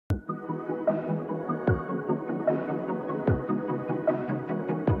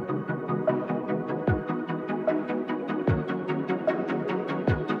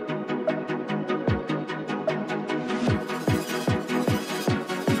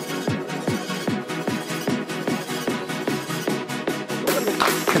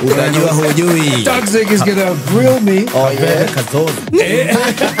Utajua hujui. Togzik is gonna grill me. Oh yeah.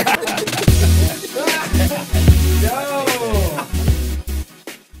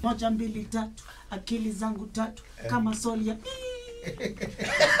 Moja mbili tatu, akili zangu tatu, kama soli ya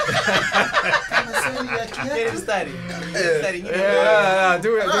kama soli ya kiatu. Study.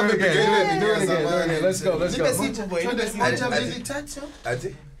 Do it again. Let's go. Moja mbili tatu.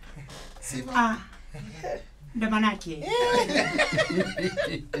 Siva. Ndo manake.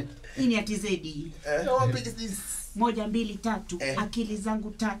 Ini atizedi. Moja mbili tatu, akili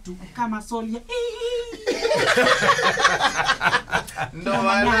zangu tatu, kama soli ya Ndo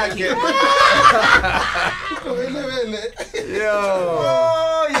manake. Wele. Yo.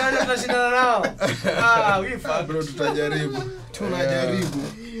 Oh, yana tunashindana nao. We fuck. Bro, tunajaribu. Tunajaribu,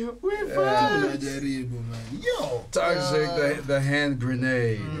 man. Yo. Togzik, the hand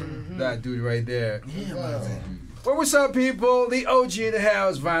grenade. That dude right there. Yeah, man. Well, what's up, people? The OG in the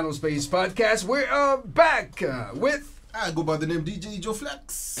house, Vynil Space Podcast. We're back with... I go by the name DJ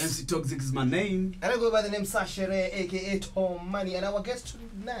Joeflex. MC Togzik is my name. And I go by the name Sashere, aka Tomani, and our guest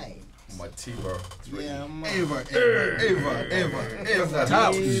tonight. MATIBA. Yeah, man. Ever.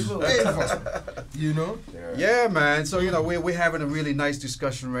 Top. Ever. You know? Yeah, man. So, you know, we're having a really nice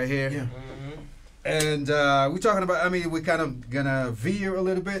discussion right here. Yeah. And we're talking about, I mean, we're kind of going to veer a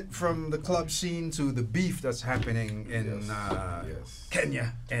little bit from the club scene to the beef that's happening in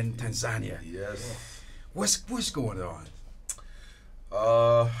Kenya and Tanzania. Yes. What's going on?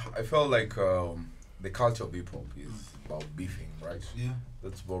 I felt like the culture of hip-hop is about beefing, right? Yeah.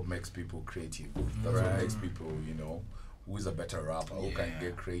 That's what makes people creative. That's what makes people, you know, who is a better rapper, who can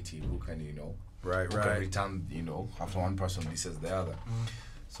get creative, who can, you know, who can return, you know, after one person disses the other.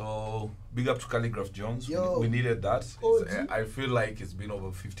 So, big up to Calligraph Jones. We needed that. I feel like it's been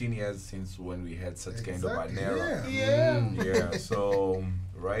over 15 years since when we had such kind of an era. Yeah. So,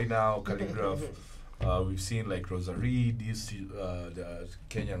 right now, Calligraph, we've seen like Rosary, the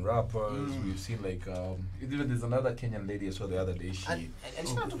Kenyan rappers. We've seen like, even there's another Kenyan lady I saw the other day. And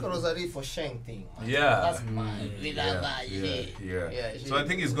she not took a Rosary for Sheng thing. Yeah. That's mine. Yeah. So I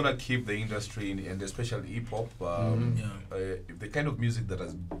think it's gonna keep the industry and especially hip hop. The kind of music that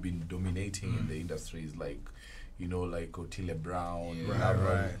has been dominating in the industry is like, you know, like Otile Brown.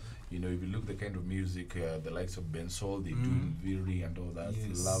 You know, if you look the kind of music, the likes of Ben Sol, they do Viri and all that.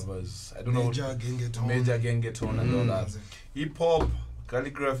 Lovers, I don't know. Major Gengeton and all that. Hip hop.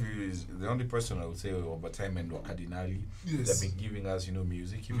 Calligraph is the only person I would say over time and Cardinali that have been giving us, you know,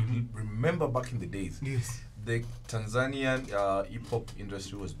 music. If you remember back in the days, the Tanzanian hip hop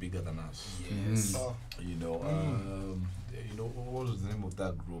industry was bigger than us. Yes. You know, what was the name of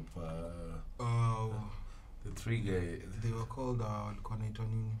that group? The three guys. They were called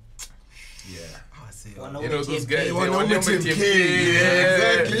Konaitonini. You know those guys.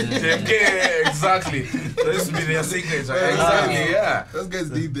 Exactly. That used to be their signature. Exactly. Yeah. Those guys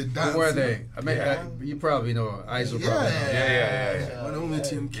did the dance. Who were they? I mean, you probably know. ISO probably know. Yeah.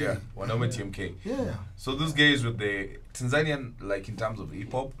 Wanaume TMK. Yeah. So those guys with the Tanzanian, like in terms of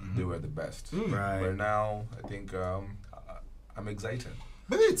hip hop, they were the best. Right. But now I think I'm excited.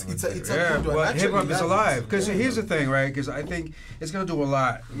 But it's a good one. Well, hip hop is alive. Because here's the thing, right? Because I think it's going to do a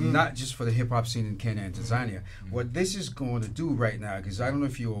lot, not just for the hip hop scene in Kenya and Tanzania. What this is going to do right now, because I don't know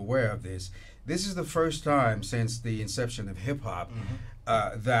if you're aware of this, this is the first time since the inception of hip hop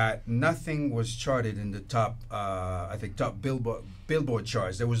that nothing was charted in the top, top Billboard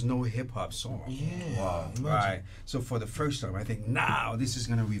charts. There was no hip hop song. Yeah. Wow. Right. So for the first time, I think now this is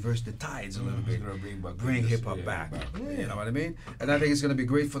going to reverse the tides a little bit. Bring hip hop back. You know what I mean? And I think it's going to be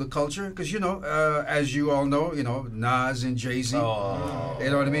great for the culture because, you know, as you all know, you know, Nas and Jay-Z. You know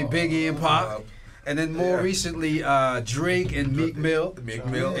what I mean? Biggie and Pop. And then more recently, Drake and Meek Mill. You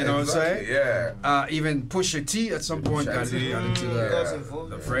know what I'm saying? Yeah. Even Pusha T at some point got into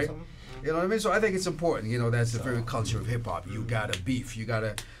the fray. You know what I mean? So I think it's important. You know, that's the very culture of hip hop. You gotta beef. You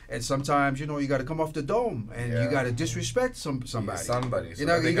gotta, and sometimes you know you gotta come off the dome and you gotta disrespect somebody. Somebody. You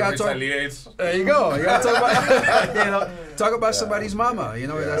know, you gotta talk. There you go. You gotta talk about. Talk about somebody's mama. You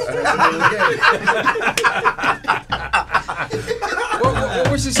know, that's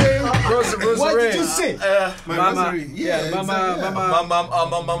what was she saying? What did you say? Mama.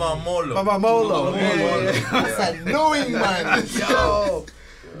 Mama Molo. Mama Molo. That's a knowing man. Yo.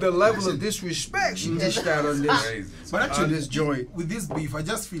 The level of disrespect she dished out on this, but actually, this joint. With this beef, I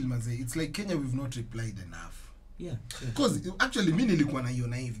just feel, Mzee, it's like Kenya, we've not replied enough. Yeah. Because actually, me nilikuwa na hiyo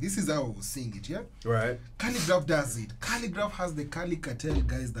naive. This is how I was saying it, yeah? Right. Calligraph does it. Calligraph has the Cali Cartel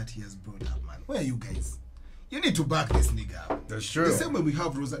guys that he has brought up, man. Where are you guys? You need to back this nigga up. That's true. The same way we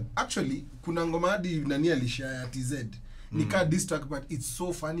have Rosa. Actually, kuna ngoma hadi nani alishare TZ. nika diss track, but it's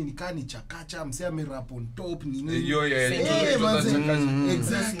so funny. Nika ni chakacha, mse ame rap on top.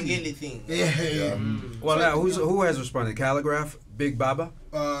 Exactly thing. Well, now who has responded? Calligraph, Big Baba.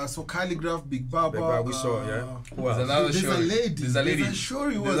 So Calligraph, Big Baba. We saw, yeah. Well, there's a lady. There's a lady. I'm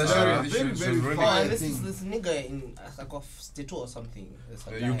sure he was very fine. This nigga in Asakov State or something.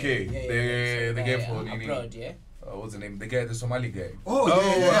 UK. The guy from abroad, yeah. What's the name? The guy, the Somali guy.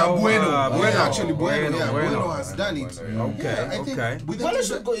 Bueno. Bueno has done it. Okay. Bueno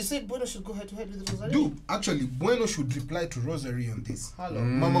should go. You said Bueno should go head to head with Rosario. Do actually Bueno should reply to Rosary on this. Hello,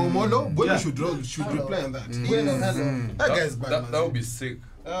 Mama Umolo. Bueno should reply on that. That guy's bad. That would be sick.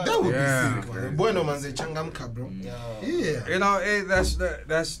 That would be sick. Bueno manze changamka, bro. Yeah. You know, that's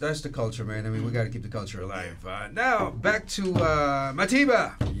the culture, man. I mean, we got to keep the culture alive. Now back to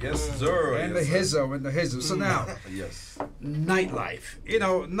MATIBA. Yes, sir. And the hizzo. So now, yes, nightlife. You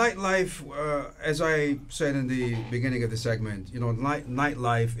know, nightlife. As I said in the beginning of the segment, you know,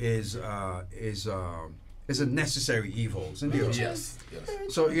 nightlife is a necessary evil. Yes.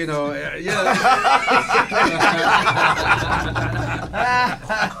 So you know,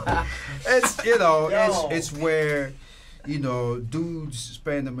 it's where, you know, dudes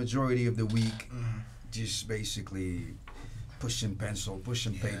spend the majority of the week just basically pushing pencil,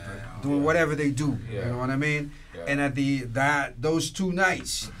 pushing paper, doing whatever they do. You know what I mean? Yeah. And at those 2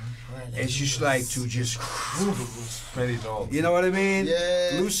 nights, it's just like to just spread it all. You know what I mean?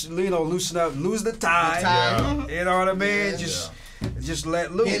 Yeah. Loosen up, lose the tie. You know what I mean? Just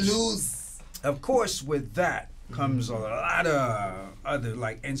let loose. Get loose. Of course, with that comes a lot of other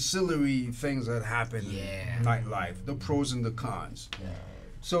like ancillary things that happen in nightlife, the pros and the cons. Yeah.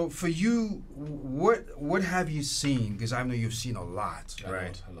 So for you, what have you seen? Because I know you've seen a lot,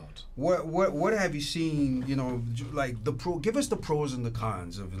 right? A lot. What have you seen? You know, like give us the pros and the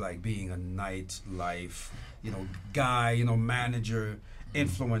cons of like being a nightlife, you know, guy, you know, manager,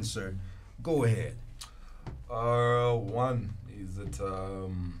 influencer. Go ahead. One is that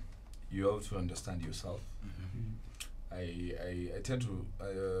you have to understand yourself. I tend to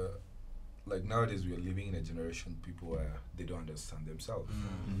like nowadays we are living in a generation people where they don't understand themselves,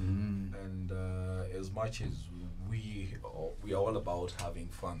 and as much as we are all about having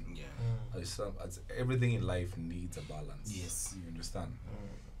fun, as everything in life needs a balance. Yes, you understand.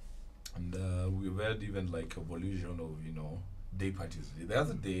 And we've had even like evolution of, you know, day parties. The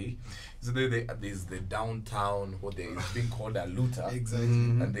other day, there's the downtown, what they is being called a Luta. Exactly.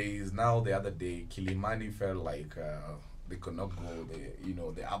 And there is now the other day, Kilimani felt like they could not go.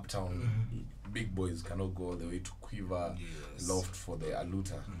 The uptown big boys cannot go all the way to Quiver Loft for the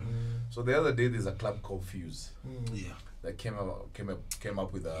Aluta. So the other day, there's a club called Fuse. That came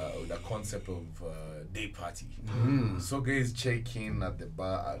up with a concept of day party. So guys check in at the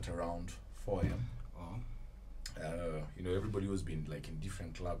bar at around 4 a.m. You know, everybody who's been like in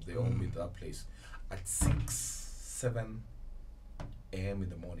different clubs, they all meet that place at 6-7 a.m. in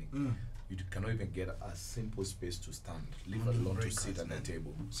the morning. You cannot even get a simple space to stand, leave alone to sit at the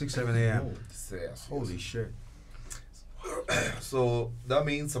table. 6-7 a.m. Yes. Holy shit. So that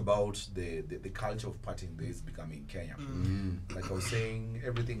means about the culture of partying that is becoming Kenya. Like I was saying,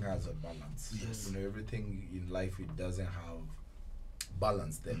 everything has a balance. Yes. You know, everything in life, it doesn't have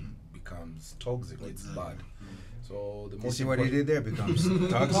balance, then becomes toxic. It's bad. So the most. You see what he did there? Becomes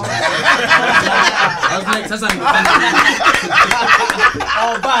toxic. I was like, sasa nimefanya.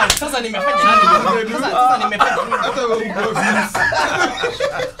 Oh, bad. Sasa nimefanya.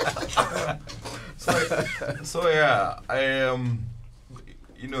 So yeah, I am,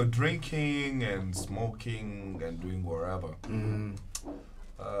 you know, drinking and smoking and doing whatever.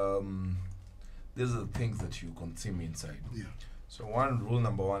 These are the things that you consume inside. Yeah. So rule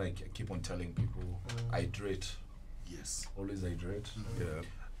number one, I keep on telling people, hydrate. Yes. Always hydrate. Yeah.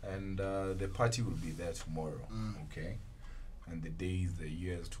 And the party will be there tomorrow. Okay. And the days, the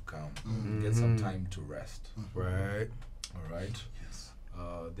years to come. Get some time to rest. Right. All right. Yes.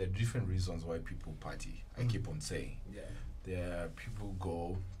 There are different reasons why people party. I keep on saying. Yeah. There are people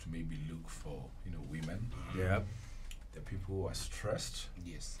go to maybe look for, you know, women. Yep. There are people who are stressed.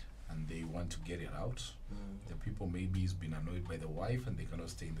 Yes. And they want to get it out. The people maybe has been annoyed by the wife and they cannot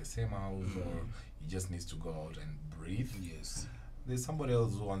stay in the same house, or he just needs to go out and breathe. Yes. There's somebody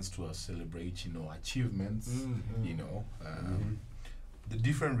else who wants to celebrate, you know, achievements. You know, the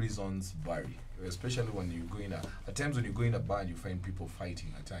different reasons vary, especially when you go in at times when you go in a bar and you find people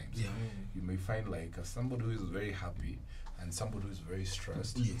fighting. At times, you may find like somebody who is very happy and somebody who is very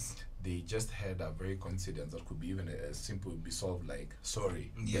stressed. Yes. They just had a very coincidence that could be even a simple be solved like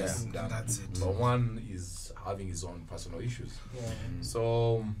sorry. Yes, done. that's it. But one is having his own personal issues. Yeah.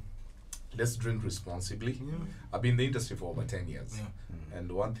 So let's drink responsibly. I've been in the industry for over 10 years.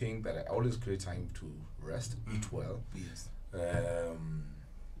 And one thing that I always create time to rest, eat well.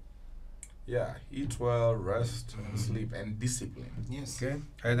 Eat well, rest, sleep, and discipline. Okay.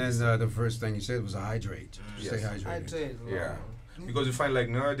 And then the first thing you said was hydrate. Stay hydrated. Yeah. Because you find like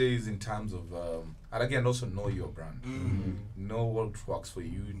nowadays in terms of, and again, also know your brand. Know what works for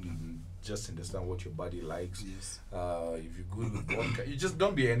you. Just understand what your body likes. If you're good with vodka, you just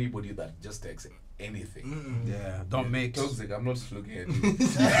don't be anybody that just takes anything. Don't mix. Togzik, I'm not looking at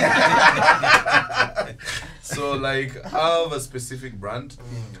you. So like, have a specific brand.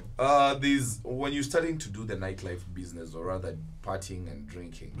 These when you're starting to do the nightlife business, or rather partying and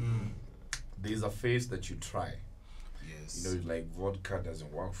drinking, there's a phase that you try. You know, like vodka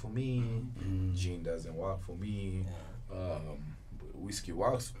doesn't work for me, gin doesn't work for me, whiskey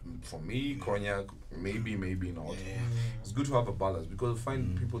works for me, cognac maybe not. It's good to have a balance, because I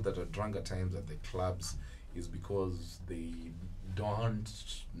find people that are drunk at times at the clubs is because they don't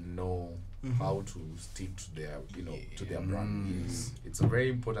know how to stick to their to their brand. It's a very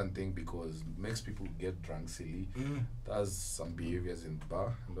important thing, because it makes people get drunk silly. There's some behaviors in the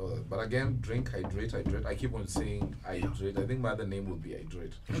bar and all that. But again, drink, hydrate. I keep on saying hydrate. I think my other name would be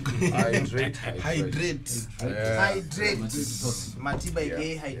hydrate. Hydrate.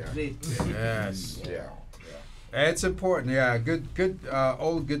 MATIBA, hydrate. Yes. It's important. Good.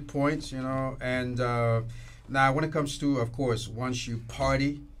 All good points. And now when it comes to, of course, once you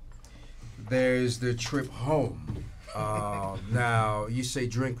party, there's the trip home. Now you say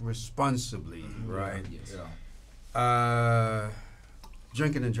drink responsibly, right?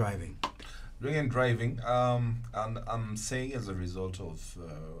 Drinking and driving. Drinking and driving. And I'm saying as a result of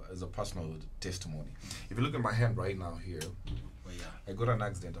as a personal testimony. If you look at my hand right now here, I got an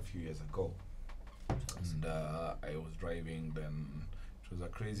accident a few years ago, and I was driving. Then it was a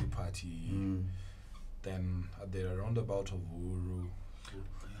crazy party. Then at the roundabout of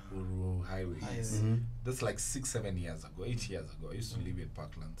Uru Highway. That's like 8 years ago. I used to live in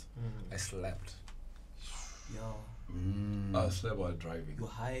Parkland. I slept. I slept while driving. You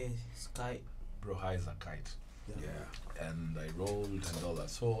high as kite. Bro, high as a kite. And I rolled and all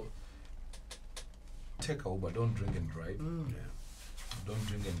that. So take a Uber. Don't drink and drive. Don't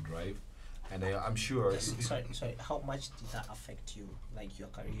drink and drive. And I'm sure. Sorry. How much did that affect you, like your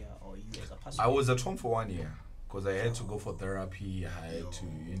career or you as a person? I was at home for 1 year, because I had to go for therapy. I had to,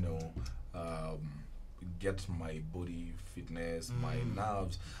 get my body fitness, my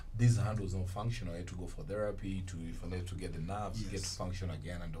nerves. This hand was not functional. I had to go for therapy to get the nerves get to function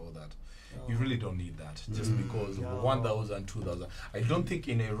again and all that. You really don't need that, just because 1,000, 2,000. I don't think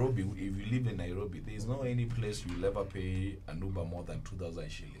in Nairobi, if you live in Nairobi, there's no any place you'll ever pay an Uber more than 2,000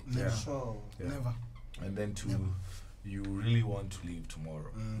 shillings. Never. And then you really want to leave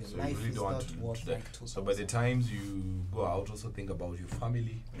tomorrow. So you really don't want to do that. So by the times you go out, also think about your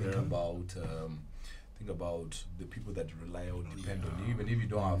family. Think about the people that rely on, depend on you. Even if you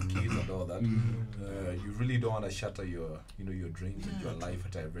don't have kids and all that, you really don't want to shatter your dreams and your life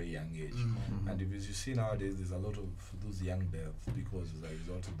at a very young age. And if you see nowadays, there's a lot of those young deaths because as a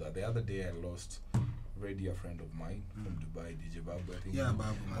result of that. The other day I lost a very dear friend of mine from Dubai, DJ Babu. I think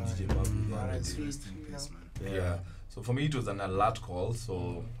DJ Babu. So for me it was an alert call.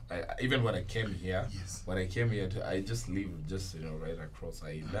 So even when I came here, I just leave right across.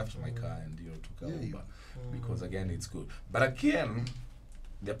 I left my car and took a Uber because again it's good. But again,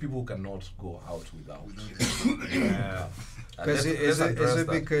 there are people who cannot go out without. Because is it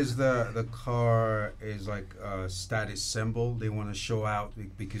because the car is like a status symbol? They want to show out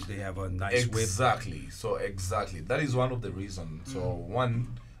because they have a nice whip. Exactly. So that is one of the reasons. So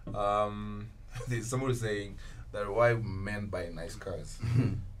one, there's somebody saying that why men buy nice cars.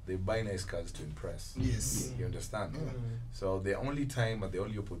 They buy nice cars to impress. Yes. You understand? So the only time and the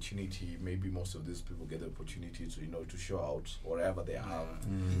only opportunity, maybe most of these people get the opportunity to show out whatever they have.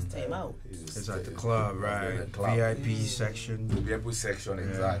 It's time out. It's at the club, right? The club. VIP section. The VIP section,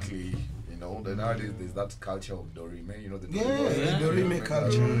 exactly. Then nowadays there's that culture of Dorime, the Dorime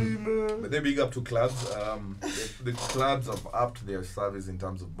culture. But they big up to clubs. The clubs have upped their service in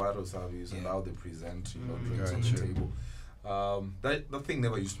terms of bottle service and how they present, drinks on the table. That thing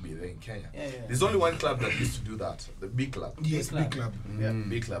never used to be there in Kenya. There's only one club that used to do that, the big club. Yes, big club.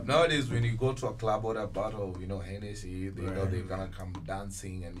 Big club. Nowadays, when you go to a club or a bottle of Hennessy, they're gonna come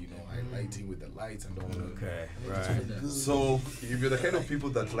dancing and highlighting with the lights and all that. Okay, right. So if you're the kind of people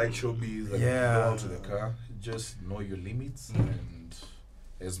that like showbiz and go out to the car, just know your limits. And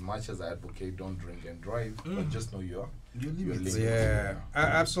as much as I advocate, don't drink and drive, but just know your limits.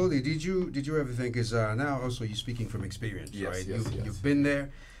 Absolutely. Did you ever think? Is now also you're speaking from experience, right? You've been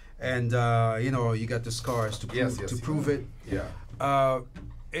there, and you got the scars to prove it. Yeah.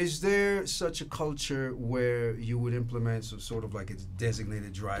 Is there such a culture where you would implement some sort of like a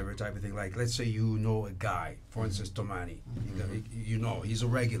designated driver type of thing? Like, let's say you know a guy, for instance, Tomani. He's a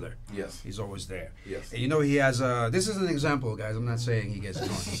regular. Yes. He's always there. Yes. And he has a. This is an example, guys. I'm not saying he gets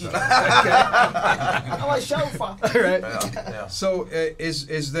drunk. I'm a chauffeur. Right. Yeah. So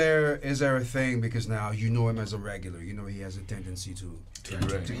is there a thing, because now you know him as a regular? He has a tendency to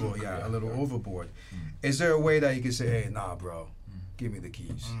go a little overboard. Is there a way that you can say, hey, nah, bro, give me the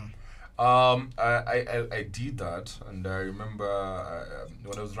keys? I did that, and I remember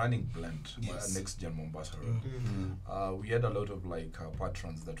when I was running Blend, Next Gen Mombasa Road, we had a lot of like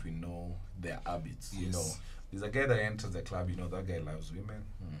patrons that we know their habits. There's a guy that enters the club, that guy loves women.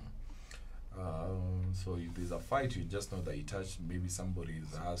 So if there's a fight, you just know that he touched maybe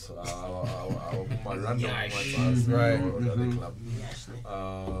somebody's ass, a random woman's ass, right? Or the other club.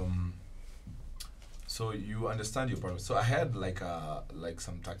 So you understand your problem. So I had like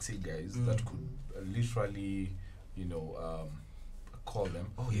some taxi guys that could literally, call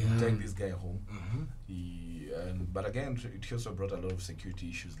them, take this guy home. But again, it also brought a lot of security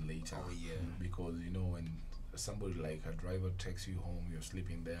issues later. Because when somebody like a driver takes you home, you're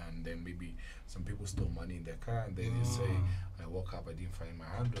sleeping there, and then maybe some people stole money in their car, and then they say, I woke up, I didn't find my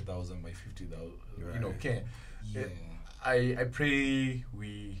 100,000, my 50,000. Okay. I pray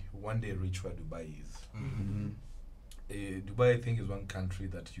we one day reach where Dubai is. Dubai, I think, is one country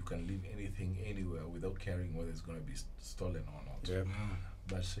that you can leave anything anywhere without caring whether it's going to be stolen or not.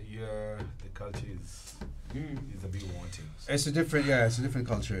 But the culture is a bit wanting. It's a different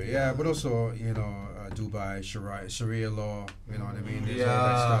culture. Yeah, but also Dubai, Sharia law. You know what I mean? There's all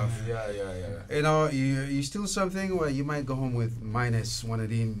that stuff. You steal something, well, you might go home with minus one of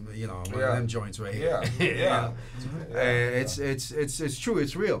them. One of them joints right here. It's true.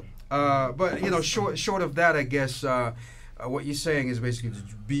 It's real. But short of that, I guess what you're saying is basically to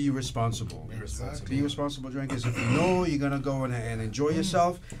be responsible. Be responsible drinkers. If you know you're gonna go and enjoy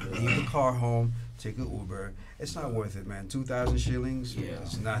yourself, leave the car home, take an Uber. It's not worth it, man. 2,000 shillings,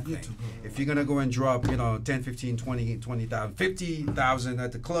 it's nothing. If you're gonna go and drop, 10, 15, 20,000, 50,000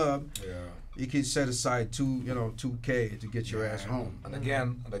 at the club, you can set aside $2K to get your ass home. And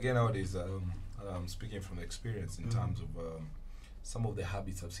again, nowadays, I'm speaking from experience in terms of some of the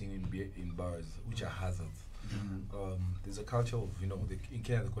habits I've seen in bars, which are hazards. There's a culture of, in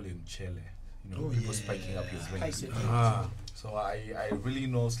Kenya they call it mchele, people spiking up your drinks. So I really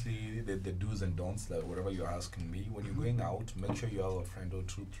know the do's and don'ts, like whatever you're asking me. When you're going out, make sure you have a friend or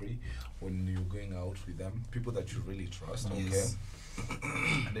two, three, when you're going out with them, people that you really trust, okay?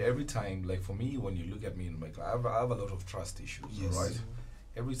 And every time, like for me, when you look at me in my car, I have a lot of trust issues, right?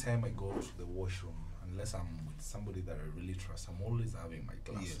 Every time I go to the washroom, unless I'm with somebody that I really trust, I'm always having my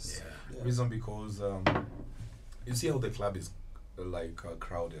glasses. Reason because you see how the club is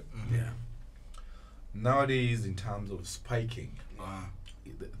crowded. Nowadays, in terms of spiking,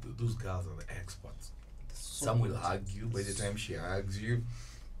 those guys are the experts. Some will argue. By the time she argues you,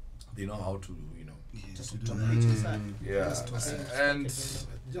 they know how to, just to dominate inside. And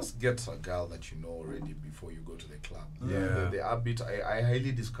just get a girl that you know already before you go to the club. The habit, I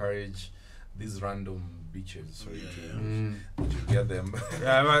highly discourage these random bitches. Sorry to get them.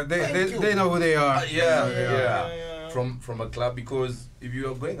 But they know who they are. From a club, because if you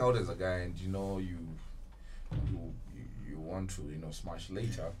are going out as a guy and you want to smash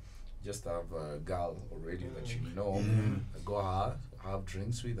later, just have a girl already that go out, have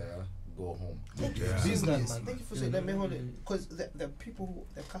drinks with her, go home. Thank you for saying that, because the people,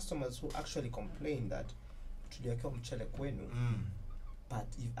 the customers who actually complain that but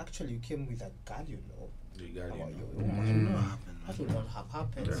if actually you came with a girl, that would not have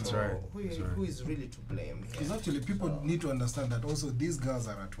happened. That's so right. Who is really to blame? Because actually people need to understand that also these girls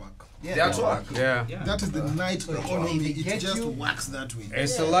are at work. They're at work. That is the night economy. It just works that way.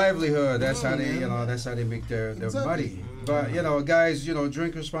 It's the livelihood. That's how they, that's how they make their money. But guys,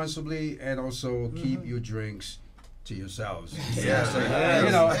 drink responsibly and also keep your drinks to yourselves.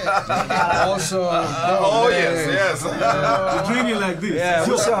 Also. You're drinking like this.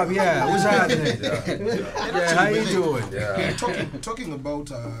 What's up? What's happening? How you doing? Talking about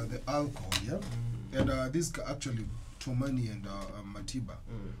the alcohol, and this actually Tomani and MATIBA.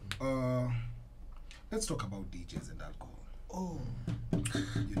 Let's talk about DJs and alcohol.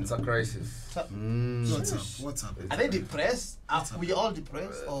 It's a crisis. What's up? Are they depressed? Are we all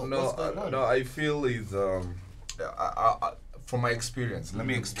depressed? Or what's going on? No, I feel is from my experience, let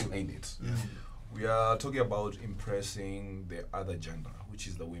me explain it. We are talking about impressing the other gender, which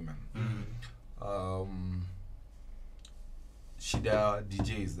is the women.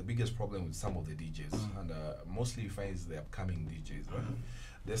 DJs, the biggest problem with some of the DJs, and mostly you find is the upcoming DJs, right?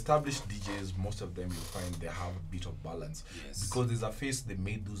 The established DJs, most of them you find they have a bit of balance, because there's a phase they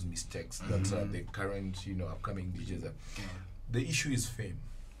made those mistakes that the current, upcoming DJs are. The issue is fame.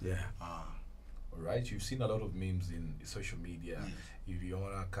 Yeah. All right, you've seen a lot of memes in social media. If you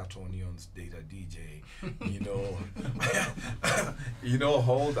wanna cut onions, date a DJ,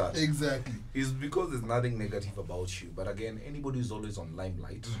 all that. Exactly. It's because there's nothing negative about you. But again, anybody who's always on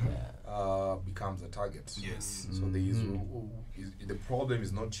limelight becomes a target. Yes. So the problem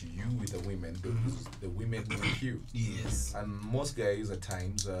is not you with the women, the women with you. Yes. And most guys at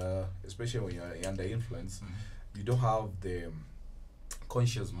times, especially when you're under influence, you don't have the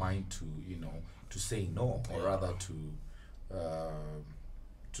conscious mind to say no, or rather to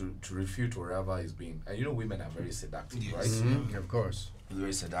refute whatever is being. And women are very seductive, right? Of course.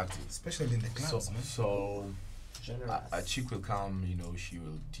 Very seductive, Especially in the clubs, so a chick will come, she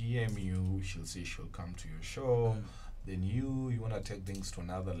will DM you, she'll say she'll come to your show, then you want to take things to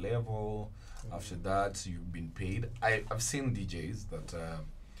another level. After that, you've been paid. I've seen DJs that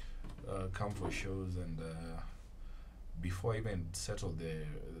come for shows, and before even settle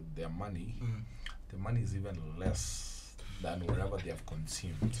their money, the money is even less than whatever they have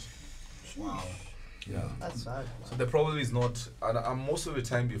consumed. Wow. Yeah. That's sad. So the problem is not, and most of the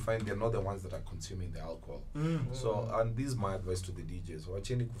time you find they're not the ones that are consuming the alcohol. So, and this is my advice to the DJs.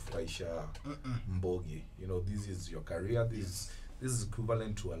 Wacheni kufurahisha mbogi. This is your career. This is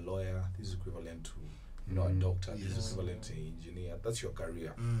equivalent to a lawyer. This is equivalent to a doctor. This is equivalent to an engineer. That's your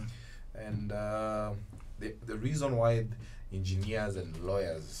career. And the reason why engineers and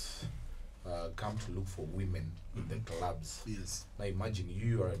lawyers come to look for women in the clubs. Yes. Now imagine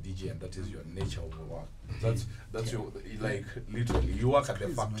you are a DJ and that is your nature of work. That's your, like, literally you work at the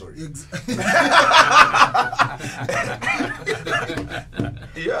factory.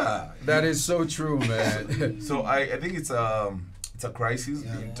 Yeah. That is so true, man. So I think it's a crisis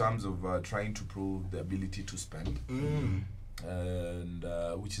in terms of trying to prove the ability to spend. And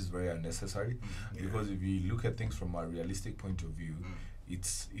which is very unnecessary, because if you look at things from a realistic point of view, it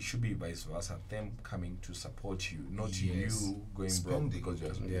should be vice versa. Them coming to support you, not you going broke because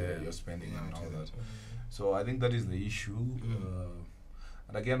you're spending and all that. So I think that is the issue.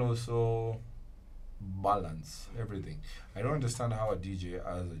 And again, also balance everything. I don't understand how a DJ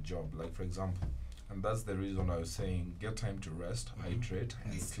has a job. Like, for example, and that's the reason I was saying, get time to rest, hydrate,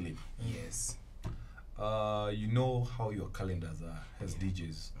 and sleep. Yes. You know how your calendars are as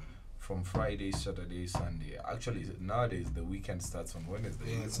DJs. From Friday, Saturday, Sunday. Actually, nowadays the weekend starts on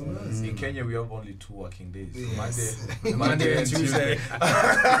Wednesday. In Kenya, we have only 2 working days: Monday and Tuesday.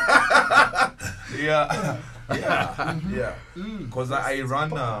 Yeah. Because I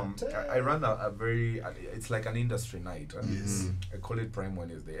run a very. It's like an industry night. I call it Prime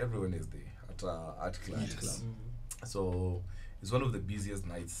Wednesday. Every Wednesday at Art Club. So it's one of the busiest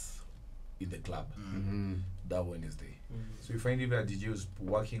nights in the club. That Wednesday. So you find if a DJ is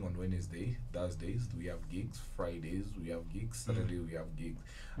working on Wednesday, Thursdays we have gigs, Fridays we have gigs, Saturday we have gigs.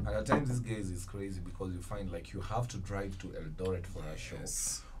 And at times these guys is crazy because you find like you have to drive to Eldoret for a show,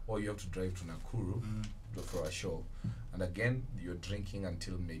 or you have to drive to Nakuru for a show. And again, you're drinking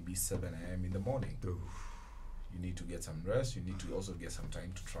until maybe 7 a.m. in the morning. You need to get some rest. You need to also get some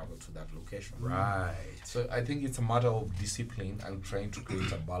time to travel to that location. Right. So I think it's a matter of discipline and trying to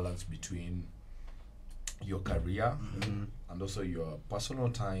create a balance between your career and also your personal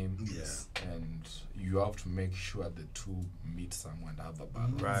time. And you have to make sure the two meet somewhere and have a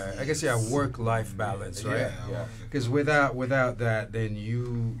balance. Right. I guess work-life balance, right? Yeah. Because without that, then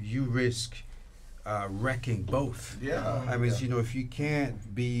you risk wrecking both. Yeah. I mean, if you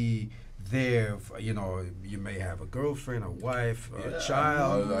can't be there, you may have a girlfriend, a wife, a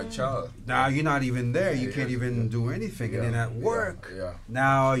child. Now you're not even there. You can't even do anything. And then at work,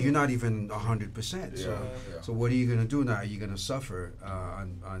 now you're not even 100%. So what are you gonna do now? You're gonna suffer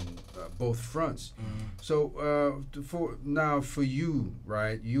on both fronts. So for you,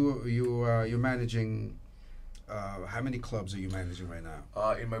 right? You're managing. How many clubs are you managing right now?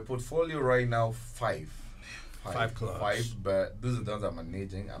 In my portfolio right now, 5. 5 clubs. 5, but those are the ones I'm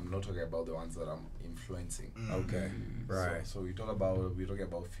managing. I'm not talking about the ones that I'm influencing. Okay, right. So we're talking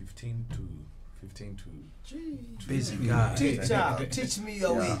about 15 to busy guy. Teach me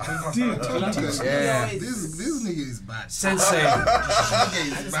your way. This nigga is bad. Sensei. I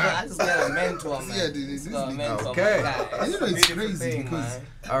just got a mentor, man. This nigga. Okay. It's crazy because.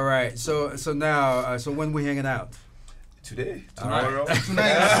 All right. So now, so when we hanging out? Today, tomorrow,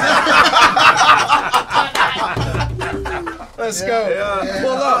 Let's go.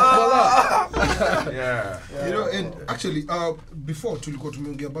 Pull up. Yeah. You know, and actually, before Tuliko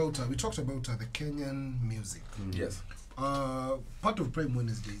Tumungi about we talked about the Kenyan music. Yes. Part of Prime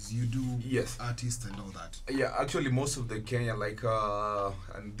Wednesdays, you do artists and all that. Yeah, actually, most of the Kenya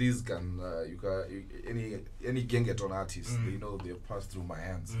and these can any Gengeton artists, they know they pass through my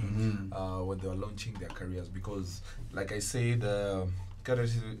hands when they are launching their careers because, like I said.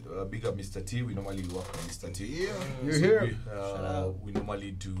 Big up Mr. T. We normally work with Mr. T. Yeah, you're here. We normally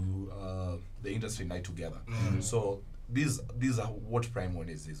do the industry night together. So these are what Prime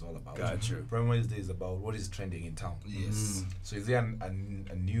Wednesday is all about. Gotcha. Prime Wednesday is about what is trending in town. Yes. So is there a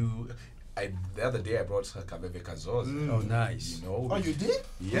new? The other day I brought Kaveve Kazoz. Oh, nice. You know. Oh, you did?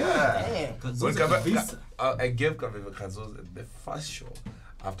 Yeah. Kazoz I gave Kaveve Kazoz the first show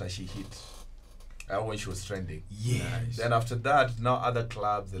after she hit. When she was trending. Yeah. Nice. Then after that, now other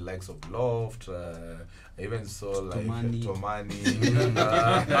clubs, the likes of Loft, I even saw like Tomani.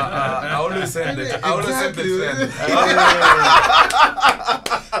 I always send the trend.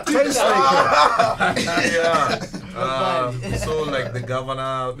 So like the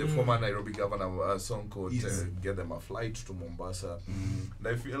governor, the former Nairobi governor, song called "Get Them a Flight to Mombasa." And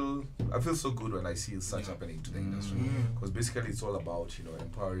I feel so good when I see such happening to the industry because basically it's all about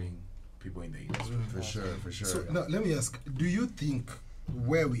empowering people in the industry. For sure. So now let me ask, do you think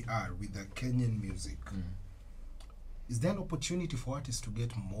where we are with the Kenyan music, is there an opportunity for artists to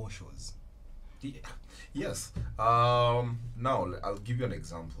get more shows? Yes. Now I'll give you an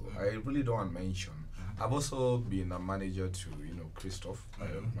example. I really don't want to mention. I've also been a manager to Christoph. I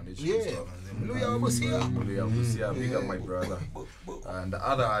managed Christoph. Big up my brother and the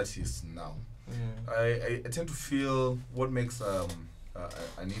other artists now. I tend to feel what makes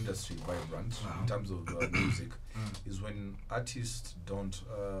an industry vibrant in terms of music is when artists don't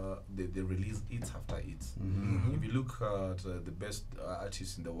they release hits after hits. If you look at the best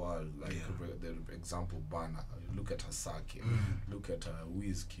artists in the world, like the example Bana, look at Hasake, look at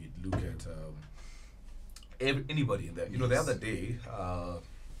Wizkid, look at anybody in there. The other day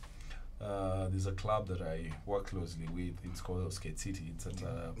there's a club that I work closely with. It's called Skate City. It's at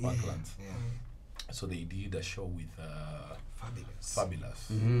Parklands. So they did a show with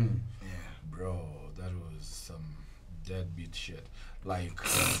Fabulous. Bro, that was some deadbeat shit. Like,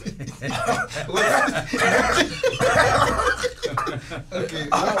 Okay.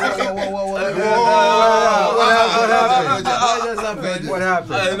 What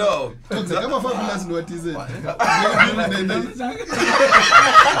happened? I know. Fabulous, what is it?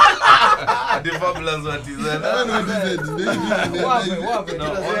 The Fabulous, what is it?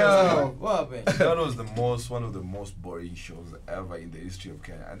 That was one of the most boring shows ever in the history of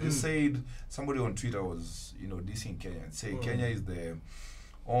Kenya. And they said, somebody on Twitter was, dissing Kenya and saying Kenya is the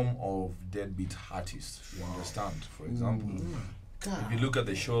home of deadbeat artists. You understand? For example, if you look at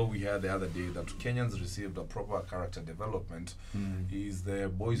the show we had the other day, that Kenyans received a proper character development is the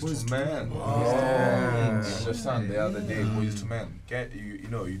Boys to Men. You understand? The other day, Boys to Men.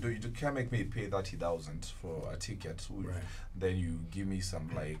 You can't make me pay 30,000 for a ticket. Then you give me some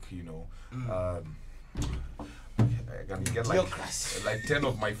I can get like 10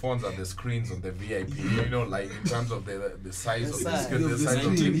 of my phones at the screens on the VIP. Like in terms of the size of the screen, the size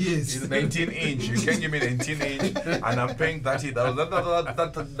of it's 19 inch. You can give me 19 inch, and I'm paying 30,000.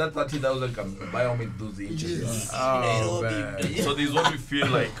 That 30,000 can buy how many those inches. So this is what we feel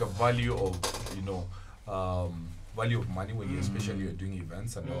like a value of value of money when especially you're doing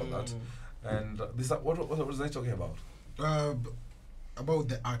events and all that. And this what was I talking about? About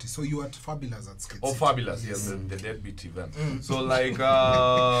the artist. So you are Fabulous at Skate City. Fabulous, yes, the deadbeat event. So like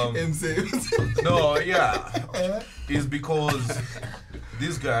Mzee. No, it's because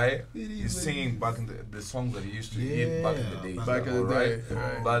this guy is singing back in the songs that he used to hit back in the day. Right?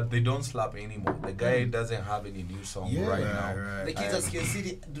 But they don't slap anymore. The guy doesn't have any new song now. The kids at Skate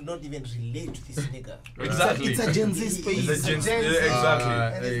City do not even relate to this nigga. Exactly. It's a Gen Z space. It's a Gen Z. Exactly.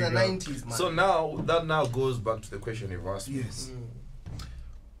 And it's the 90s, man. So that goes back to the question you've asked me. Yes.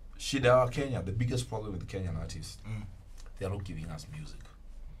 Shida Kenya, the biggest problem with the Kenyan artists, they are not giving us music.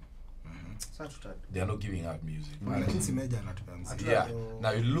 They are not giving out music.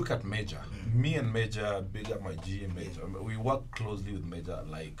 Now you look at Major. Me and Major, big up my G and Major. We work closely with Major.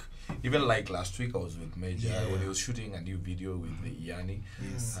 Even last week I was with Major when he was shooting a new video with Yanni.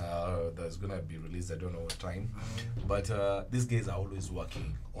 That's gonna be released. I don't know what time. But these guys are always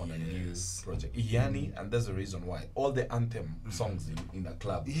working on a new project. Yanni, and there's a reason why. All the anthem songs in the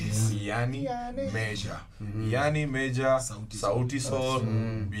club. Yanni, Major. Yanni, Major, Sauti Sol,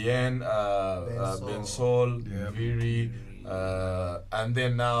 Bien Sol, Viri, and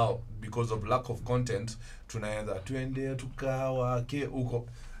then now because of lack of content, tunaenda tuende tukawa ke uko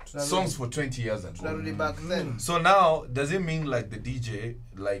songs for 20 years and back then. So now, does it mean like the DJ,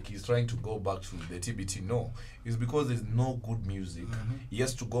 like he's trying to go back to the TBT? No, it's because there's no good music. He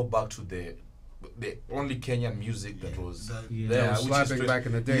has to go back to the only Kenyan music that was there, was slapping back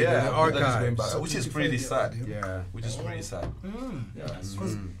in the day, the archives, which is pretty sad. Yeah, which is pretty sad.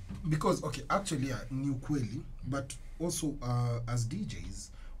 Because okay, actually, new kweli, but also as DJs,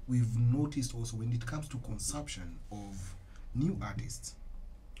 we've noticed also when it comes to consumption of new artists,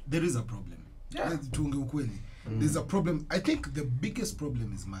 there is a problem. There's a problem. I think the biggest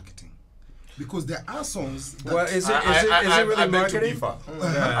problem is marketing. Because there are songs that... Well, is it really marketing?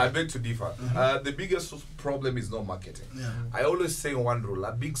 I beg to differ. The biggest problem is not marketing. I always say one rule.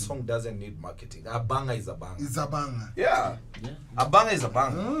 A big song doesn't need marketing. A banger is a banger. It's a banger. Yeah. A banger is a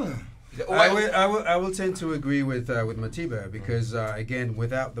banger. I will tend to agree with MATIBA because, again,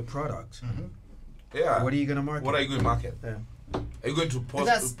 without the product, what are you going to market? What are you going to market? Yeah. Are you going to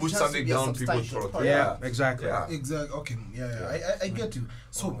push something down people's throats? Yeah, exactly. Exactly. Okay. I get you.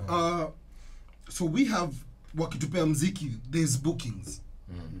 So, so we have wakitupea mziki. There's bookings.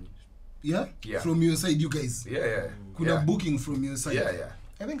 Yeah. From your side, you guys. Kuna booking from your side.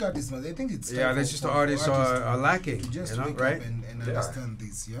 I think artists, I think it's that's just the artists are lacking. Just you know, wake right? up and understand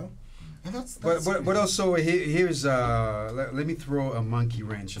this. Yeah. And that's but also here's let me throw a monkey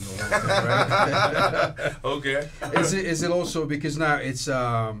wrench in the whole thing, right? Okay. Is it also because now it's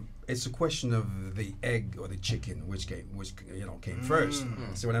a question of the egg or the chicken which came first?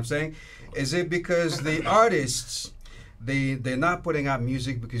 See what I'm saying? Is it because the artists they're not putting out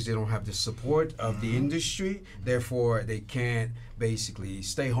music because they don't have the support of the industry, therefore they can't basically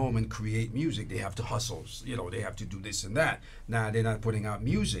stay home and create music. They have to hustle, they have to do this and that. Now they're not putting out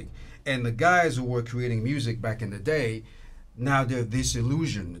music. And the guys who were creating music back in the day, now they're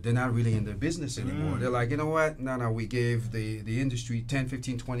disillusioned. They're not really in the business anymore. They're like, you know what? No, we gave the industry 10,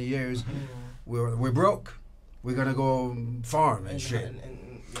 15, 20 years. We're broke. We're going to go farm and shit.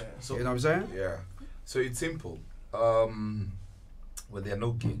 So, you know what I'm saying? Yeah. So it's simple. When there are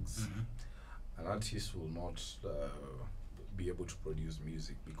no gigs, an artist will not be able to produce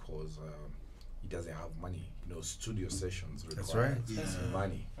music because he doesn't have money. Studio sessions require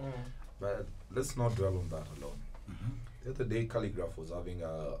money. But let's not dwell on that alone. The other day, Calligraph was having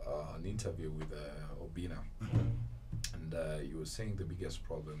an interview with Obina, and he was saying the biggest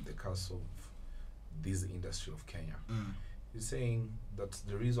problem, the curse of this industry of Kenya. He's saying that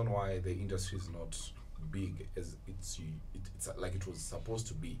the reason why the industry is not big as it's like it was supposed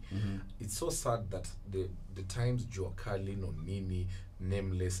to be. It's so sad that the times Joe Kali, Nonini,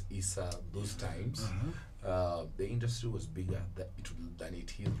 Nameless, Issa, those times, the industry was bigger than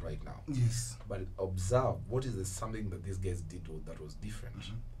it is right now. Yes. But observe what is something that these guys did that was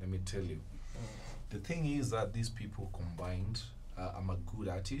different. Let me tell you. The thing is that these people combined. I'm a good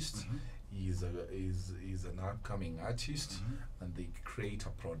artist. He's an upcoming artist, and they create a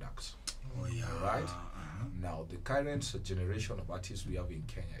product. Right? Now, the current generation of artists we have in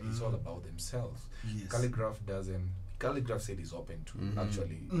Kenya is all about themselves. Yes. Calligraph said he's open to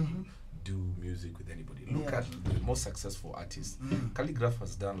actually do music with anybody. Look at the most successful artists. Calligraph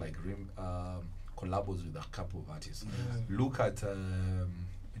has done like collabos with a couple of artists. Look at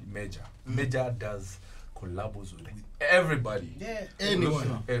Major. Major does collabos with everybody.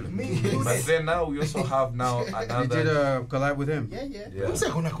 Anyone. But then now we also have another. They did a collab with him. Umse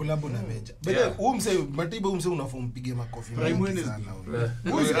kuna collab na Major. But MATIBA unafom pige makofi.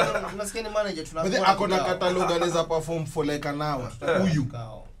 Unasikia ni manager But then akona catalog anaweza perform for like an hour. Huyu.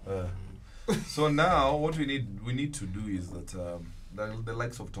 So now what we need to do is that the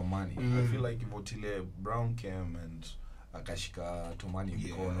likes of Tomani. I feel like if Otile Brown came and akashika Tomani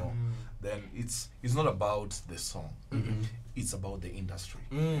mkono, then it's not about the song. It's about the industry.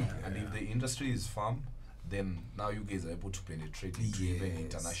 And if the industry is firm, then now you guys are able to penetrate into even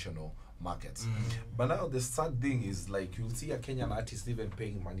international markets. But now the sad thing is, like, you'll see a Kenyan artist even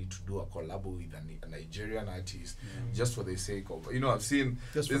paying money to do a collab with a Nigerian artist just for the sake of, I've seen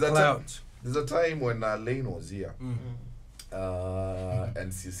there's a time when Lane was here.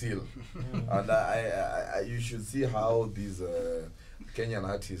 And Cecile, and I you should see how these Kenyan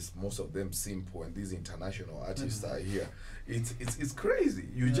artists, most of them simple, and these international artists are here. It's crazy.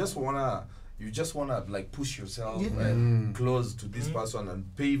 You just wanna like push yourself close to this person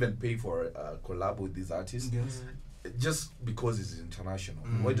and pay for a collab with these artists. Just because it's international.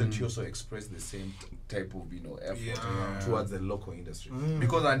 Why don't you also express the same type of effort towards the local industry?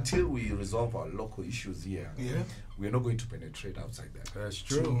 Because until we resolve our local issues here, we're not going to penetrate outside that. That's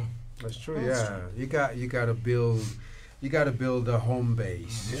true. You got to build you got to build a home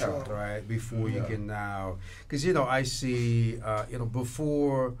base, right? Before you can now, because I see,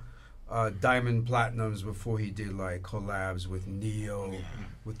 before Diamond Platinums, before he did like collabs with Neo,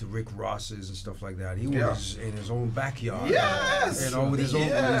 with the Rick Rosses and stuff like that, he was in his own backyard, with his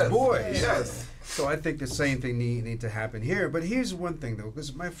boys. Yes. So I think the same thing need to happen here. But here's one thing though,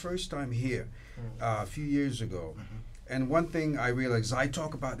 because my first time here, a few years ago. And one thing I realized, I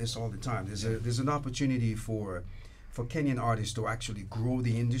talk about this all the time. There's an opportunity for Kenyan artists to actually grow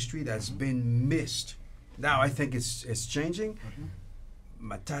the industry that's been missed. Now I think it's changing.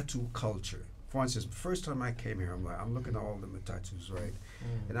 Matatu culture. For instance, first time I came here, I'm looking at all the matatus, right?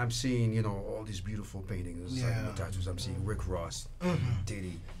 And I'm seeing, all these beautiful paintings like matatus. I'm seeing Rick Ross,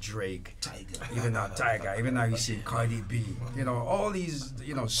 Diddy, Drake, Tiger. Even now you see Cardi B. All these,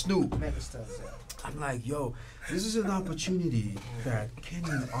 Snoop. I'm like, yo, this is an opportunity that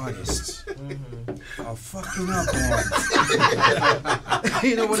Kenyan artists are fucking up on.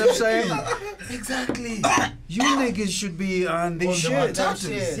 You know what I'm saying? Exactly. You niggas should be on this shit.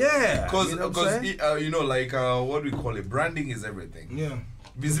 Yeah. Because what we call it, branding is everything. Yeah.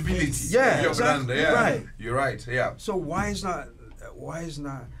 Visibility. Yeah. Your Exactly. brand. Yeah. Right. You're right. Yeah. So why is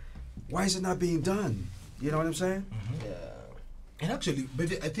it not being done? You know what I'm saying? Yeah. And actually,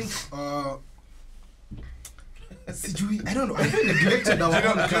 but I think I don't know. I feel neglected our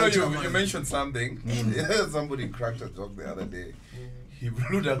own culture. You mentioned something. Somebody cracked a joke the other day. If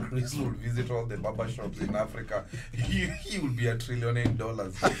Ludacris will visit all the barber shops in Africa, he will be $1 trillion.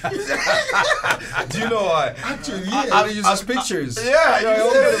 Do you know why? Actually, I use his pictures. Actually,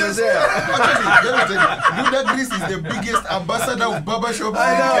 Ludacris is the biggest ambassador of barbershops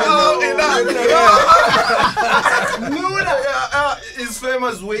in Kenya. His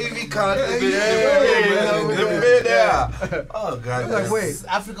famous wavy cut. Oh God! Like, wait,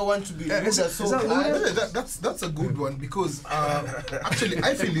 Africa wants to be That's a good one because actually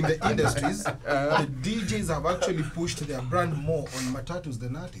I feel in the industries the DJs have actually pushed their brand more on matatus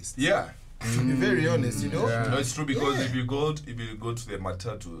than artists. Yeah. To be very honest, No, it's true because if you go to the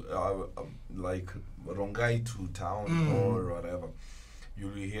matatu, like Rongai to town or whatever, you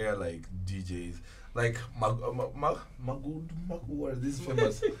will hear like DJs. Like what is this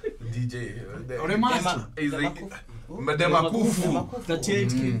famous DJ? Is Demakufu.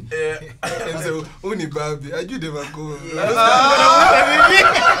 38K. And so only baby, I do Demakufu.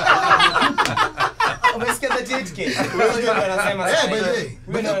 Umesikia 38K?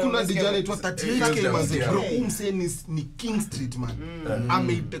 But kuna DJ anaitwa 38K manze. Bro, umse ni King Street man.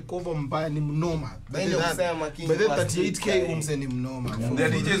 Ameitake over mbaya ni mnoma. But then 38K umse ni mnoma. The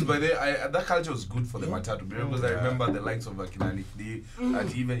DJs, but that culture was good for the matatu because I remember the likes of Akinani D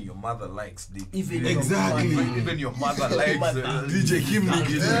and even your mother likes the even your mother likes DJ Kim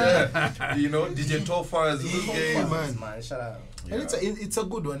DJ Tofa is man. Shout out. And it's a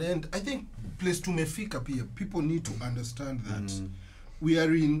good one, and I think place tumefika pia people need to understand that we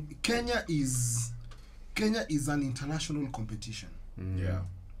are in Kenya is an international competition. Yeah,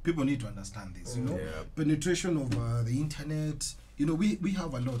 people need to understand this. Penetration of the internet. We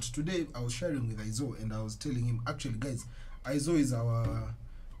have a lot. Today I was sharing with Aizo and I was telling him, actually guys, Aizo is our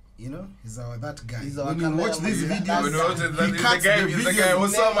he's our that guy. When you watch these videos, he cuts the guy.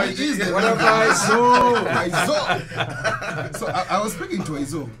 What's up, Aizo? So I was speaking to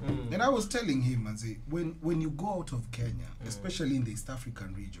Aizo and I was telling him, Mzee, when you go out of Kenya, especially in the East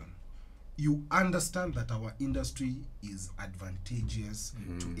African region, you understand that our industry is advantageous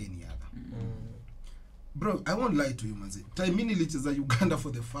to any other. Bro, I won't lie to you, Mzee. Time nilicheza Uganda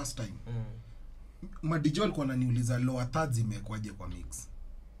for the first time. Madijo alikuwa ananiuliza lower thirds imekwaje kwa mix.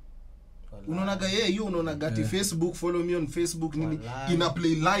 Unaonaga unaonaga ati Facebook, follow me on Facebook, nini ina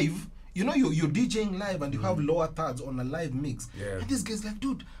play live. You're DJing live and you have lower thirds on a live mix. And this guy's like,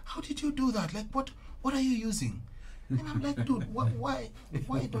 dude, how did you do that? Like, what are you using? And I'm like, dude, why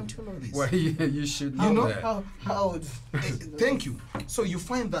don't you know this? Why you should know that. How thank you. So you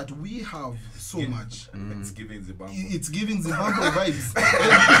find that we have so much. It's giving Zimbabwe. It's giving Zimbabwe vibes.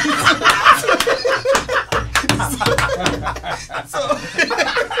 So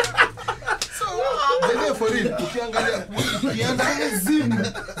for real, ukiangalia Zim,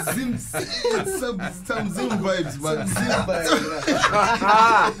 some Zim vibes, man.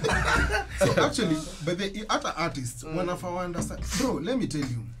 So actually, but the other artists, one of our understand, bro, let me tell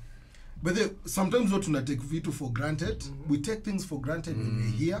you, but sometimes what we take vitu for granted, we take things for granted when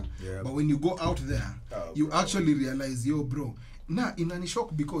we're here, but when you go out there, you actually realize, yo, bro, inani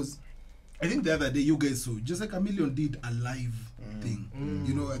shock because I think the other day you guys saw, just like a million did a live thing.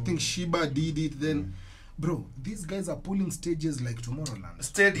 I think Shiba did it then. Bro, these guys are pulling stages like Tomorrowland.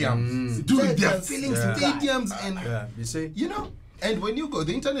 Stadiums. Dude, they're filling stadiums and you see? you know, and when you go,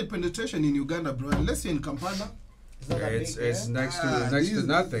 the internet penetration in Uganda, bro, unless you're in Kampala, It's next to nothing. It's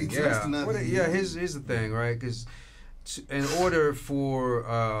next to nothing. Here's the thing, right? Because in order for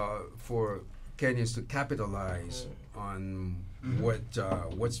Kenyans to capitalize on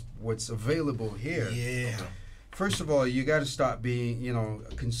what's available here, first of all, you got to stop being,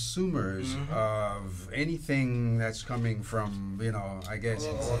 consumers of anything that's coming from, I guess.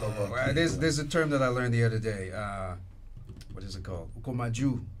 There's a term that I learned the other day. What is it called?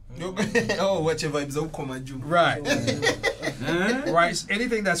 Ukomaju. watch your vibes out, Komaju. Right. Right.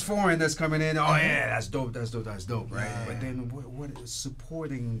 Anything that's foreign that's coming in, that's dope, right? But then what is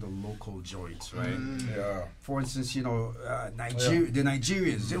supporting the local joints, right? For instance, the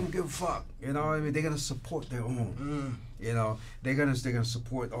Nigerians, they don't give a fuck. They're gonna support their own. They're gonna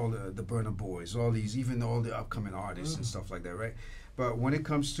support all the Burna Boys, even all the upcoming artists and stuff like that, right? But when it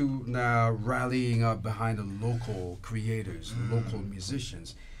comes to now rallying up behind the local creators, the local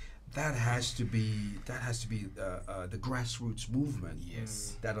musicians, that has to be the grassroots movement.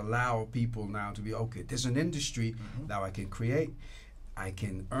 Yes. That allow people now to be, okay, there's an industry, now I can create, I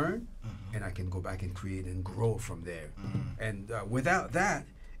can earn, and I can go back and create and grow from there. And without that,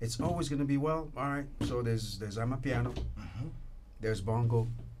 it's always going to be, all right, so there's Amapiano, there's bongo,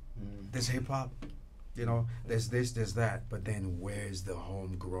 there's hip hop. There's this, there's that, but then where's the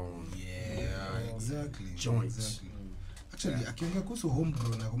homegrown? Exactly. Joints. Exactly. Actually, akiongea kuhusu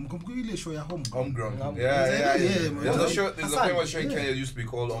homegrown, nakumbuka ile show ya homegrown. Yeah. There's a famous show in Kenya used to be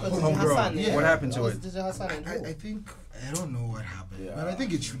called Homegrown. What happened to it? I think, I don't know what happened, but I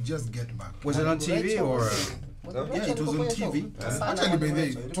think it should just get back. Was it on TV or? Yeah, it was on TV. Actually, by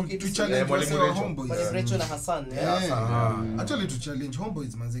the to challenge our homeboys. Actually, to challenge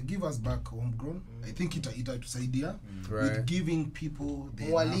homeboys, man, they give us back homegrown. I think it tusaidia with giving people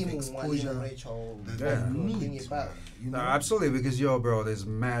the exposure that they need. No, absolutely, because bro, there's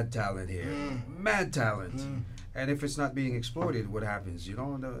mad talent here, mad talent. And if it's not being exploited, what happens?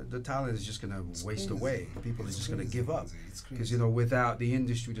 The talent is just gonna waste away. People are just gonna give up because without the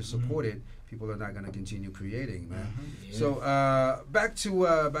industry to support it, people are not gonna continue creating, man. So back to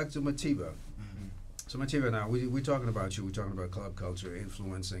MATIBA. So MATIBA, now we're talking about you. We're talking about club culture,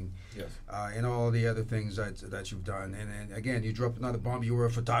 influencing, and all the other things that you've done. And again, you dropped another bomb. You were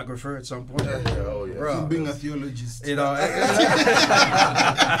a photographer at some point. Bro, being a theologist.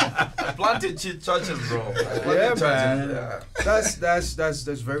 Planted churches, bro. Man.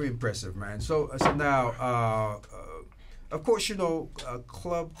 That's very impressive, man. So now, of course,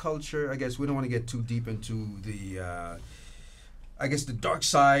 club culture. I guess we don't want to get too deep into the. I guess the dark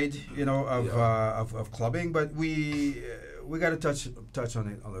side, of clubbing, but we got to touch on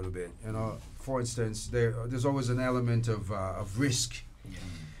it a little bit. For instance, there's always an element of risk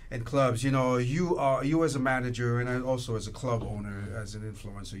in clubs. You as a manager and also as a club owner, as an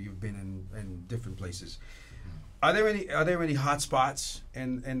influencer, you've been in different places. Are there any hot spots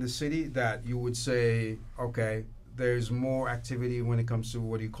in the city that you would say, okay, there's more activity when it comes to,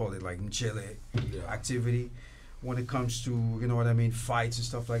 what do you call it, like Mchele activity? When it comes to, fights and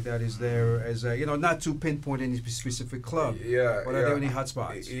stuff like that, is there, not to pinpoint any specific club, but are there any hot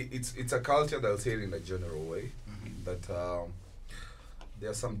spots? It's a culture, that I'll say it in a general way, that there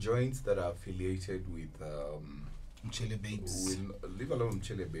are some joints that are affiliated with Mchele Babes. Leave alone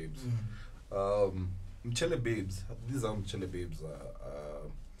Mchele Babes. Mchele Babes, these are Mchele Babes.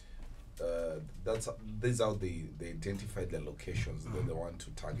 These are how they identify their locations that they want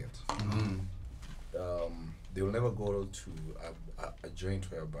to target. They will never go to a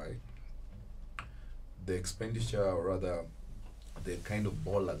joint whereby the expenditure, or rather the kind of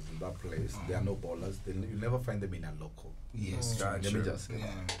ballers in that place, they are no ballers. You'll never find them in a local. Yes, let me just say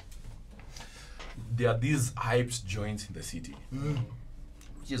there are these hyped joints in the city,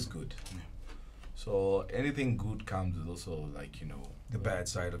 which is good. So anything good comes with also, the bad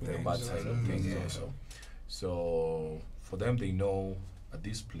side of things. The bad side of things also. So for them, they know at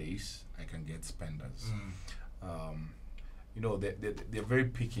this place I can get spenders. They're very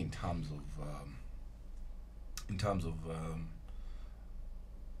picky in terms of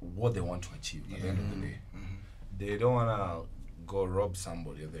what they want to achieve at the end of the day. They don't want to go rob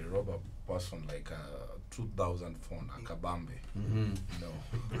somebody. They rob a person like a 2000 phone, a kabambe.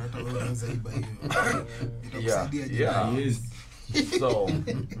 So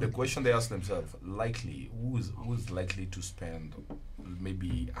the question they ask themselves, likely, who's likely to spend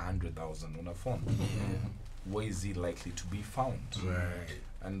maybe 100,000 on a phone? Where is he likely to be found?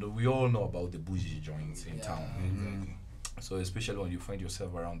 And we all know about the bougie joints in town. So especially when you find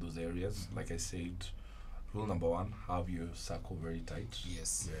yourself around those areas, like I said, rule number one: have your circle very tight.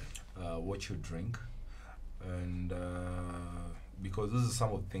 Yes. What you drink, and because this is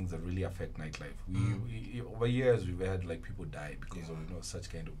some of the things that really affect nightlife. We over years we've had like people die because of such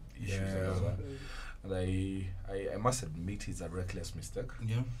kind of issues. And I must admit it's a reckless mistake.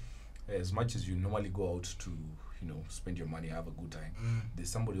 Yeah. As much as you normally go out to spend your money, have a good time, there's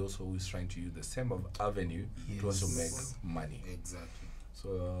somebody also who is trying to use the same avenue to also make money. Exactly.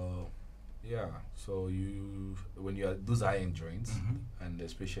 So so when you are those high-end joints, and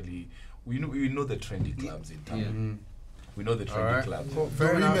especially we know the trendy clubs in town. We know the trendy clubs.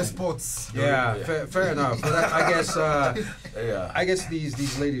 Fair enough. Sports. Fair enough. But I guess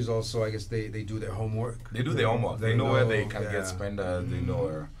these ladies also, I guess they do their homework. They do their homework. They know where they can get spenders. They know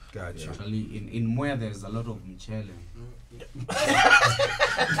where. Gotcha. Actually, in Moya there's a lot of Mchele.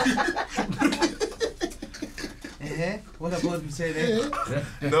 What about Mzee?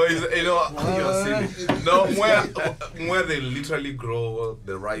 No, you're silly. No, where they literally grow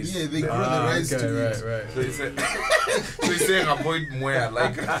the rice. Yeah, they grow the rice to right. So he's saying avoid Moya,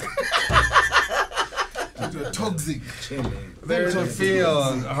 like Togzik. There's a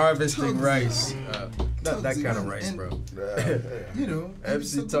field harvesting rice. Not that kind of rice, bro.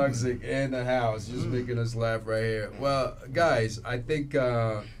 MC Togzik in the house, just making us laugh right here. Well, guys, I think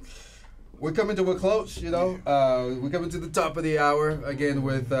we're coming to a close. We're coming to the top of the hour again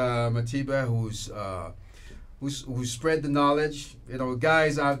with MATIBA, who's spread the knowledge.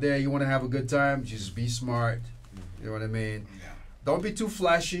 Guys out there, you want to have a good time, just be smart. You know what I mean? Don't be too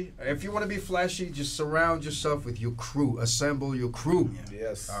flashy. If you want to be flashy, just surround yourself with your crew. Assemble your crew.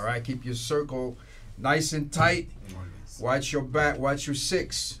 Yes. All right. Keep your circle nice and tight. Watch your back. Watch your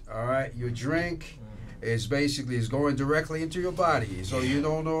six. All right. Your drink is going directly into your body. So you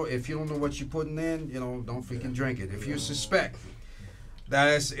don't know if you don't know what you're putting in. Don't freaking drink it. If you suspect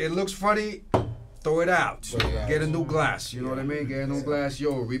that it looks funny, throw it out. Get a new glass. You know what I mean? Get a new glass.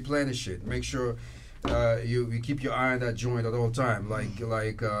 Replenish it. Make sure. You keep your eye on that joint at all time. Like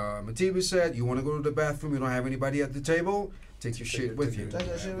MATIBA said, you want to go to the bathroom, you don't have anybody at the table, take your shit with you. Take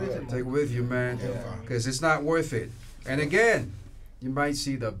it with you, man, because it's not worth it. And again, you might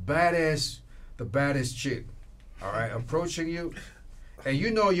see the baddest chick, all right, approaching you, and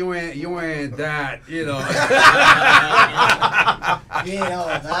you ain't that, You ain't all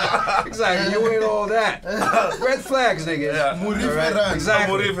that. Exactly, you ain't all that. Red flags, nigga. Right.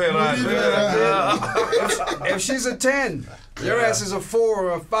 Exactly. If she's a 10, your ass is a 4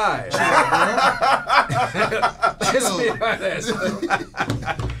 or a 5. Just be honest.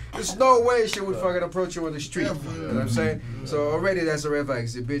 There's no way she would fucking approach you on the street. You know what I'm saying? So already that's a red flag.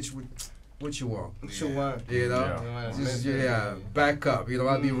 Say, bitch, what you want? Just back up.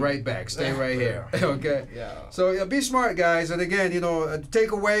 I'll be right back. Stay right here. Okay. So be smart, guys. And again,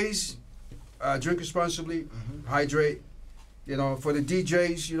 takeaways. Drink responsibly. Hydrate. For the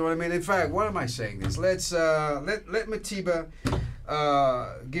DJs. You know what I mean. In fact, why am I saying this? Let's let MATIBA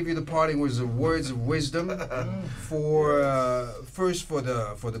give you the parting words of wisdom for first for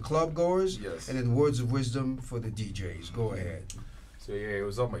the club goers, and then words of wisdom for the DJs. Go ahead. So it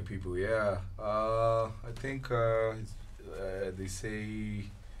was all my people. I think they say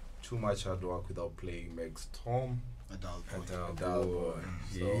too much hard work without playing makes Tom a dull boy.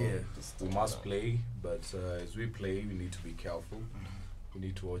 So we must play, but as we play, we need to be careful. We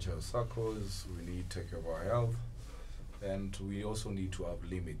need to watch our circles. We need to take care of our health, and we also need to have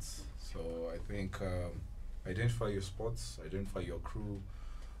limits. So I think identify your spots, identify your crew.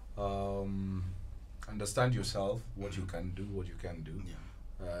 Understand yourself, what you can do, what you can do.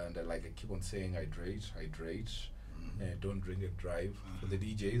 And like I keep on saying, hydrate, and don't drink and drive. For the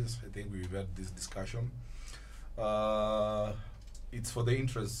DJs, I think we've had this discussion. It's for the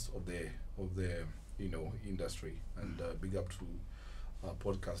interest of the industry, and big up to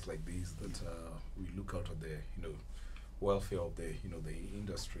podcasts like these that we look out at the welfare of the the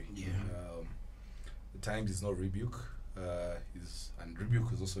industry. The Times is not rebuke. And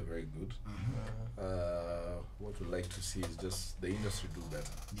rebuke is also very good. What we like to see is just the industry do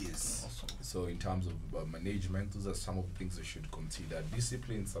better. Yes. Awesome. So in terms of management, those are some of the things you should consider.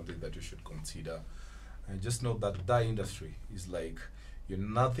 Discipline is something that you should consider, and just know that industry is like you're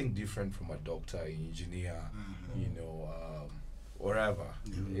nothing different from a doctor, an engineer, whatever.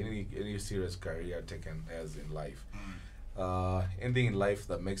 Any serious career taken as in life. Anything in life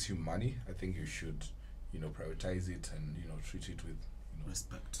that makes you money, I think you should prioritize it and treat it with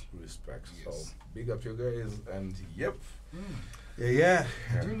respect. Yes. So big up your guys, and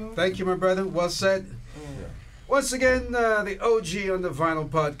Thank you, my brother. Well said. Once again, the OG on the Vinyl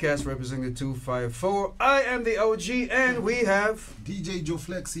Podcast representing the 254. I am the OG, and we have DJ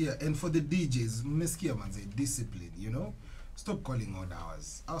Joeflex here. And for the DJs, Mzee Mzee, discipline, you know? Stop calling odd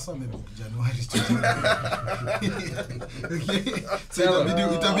hours. Also, I'm book January. Okay? So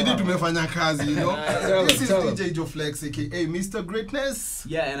itabidi tumefanya kazi, you know? This is DJ Joeflex, aka Mr. Greatness.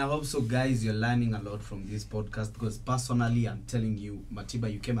 Yeah, and I hope so, guys, you're learning a lot from this podcast because personally, I'm telling you, Matiba,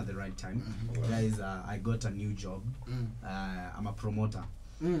 you came at the right time. Guys, I got a new job. I'm a promoter.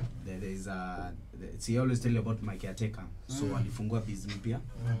 See, I always tell you about my caretaker. So alifungua business mpya.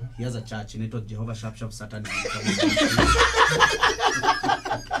 He has a church inaitwa Jehovah Sharp Satan.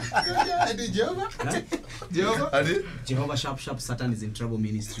 Jehovah Sharp Satan is in trouble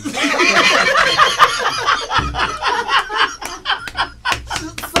ministry.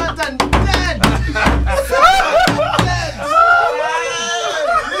 Satan dead.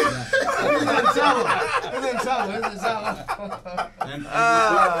 And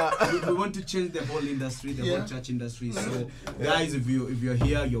we want to change the whole industry, the whole church industry. So, guys, if you're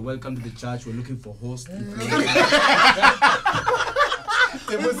here, you're welcome to the church. We're looking for hosts. And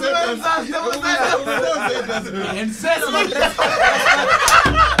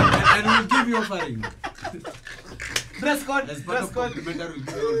we'll give you offering. Dress code. As part of complimentary, we'll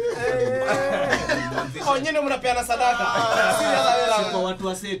give you offering. Oh, nyinyi mnapeana sadaka. Kwa watu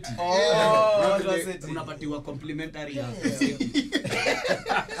wa seti. Watu wa seti. Unapatiwa complimentary ya.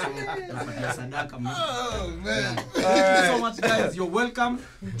 Unapatiwa sadaka. Oh, man. Thank you so much, guys. You're welcome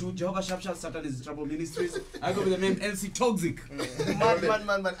to Jehovah Sharp Satan is Trouble Ministries. I go with the name MC Togzik.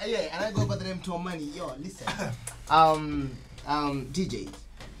 Man. Yeah, and I go by the name Tomani. Yo, listen. DJ.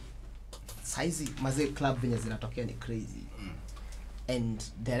 Saizi Mzee club venye zinatokea ni crazy. And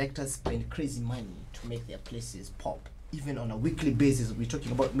directors spend crazy money to make their places pop. Even on a weekly basis, we're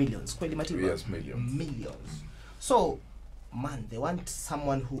talking about millions. Yes, millions. Millions. So, man, they want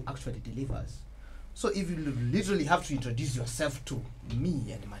someone who actually delivers. So if you literally have to introduce yourself to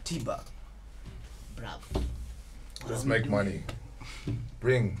me and Matiba, bravo. Let's make money.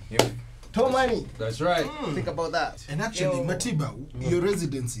 Bring you. Tomani. That's right. Think about that. And actually, Matiba, your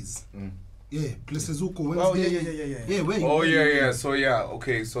residencies. Yeah, places Uko Wednesday. Oh, yeah. Yeah, where you? Oh, yeah. So, yeah,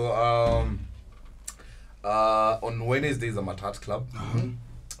 okay. So, on Wednesdays, I'm at Art Club.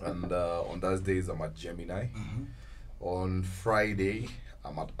 And on Thursdays, I'm at Gemini. On Friday,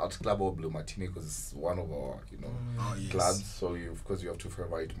 I'm at Art Club or Blue Martini because it's one of our, clubs. So, of course, you have to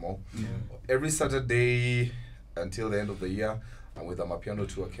favorite more. Every Saturday until the end of the year, I'm with a Mapiano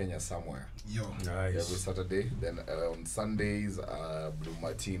tour Kenya somewhere. Yo. Nice. Every Saturday. Then on Sundays, Blue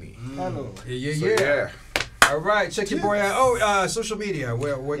Martini. Hello. Yeah. All right, check your boy out. Oh, social media.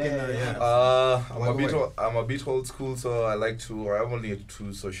 Where can I'm a bit old school, so I have only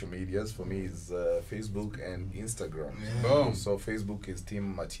 2 social medias. For me, is Facebook and Instagram. Boom. So Facebook is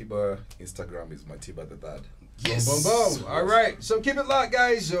Team Matiba. Instagram is Matiba the Dad. Yes. Boom. All right. So keep it locked,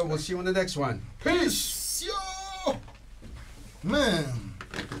 guys. We'll see you on the next one. Peace. Yo. Man.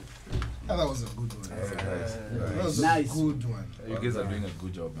 That was a good one. That was a good one. You guys are doing a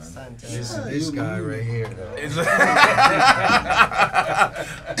good job, man. This guy right here.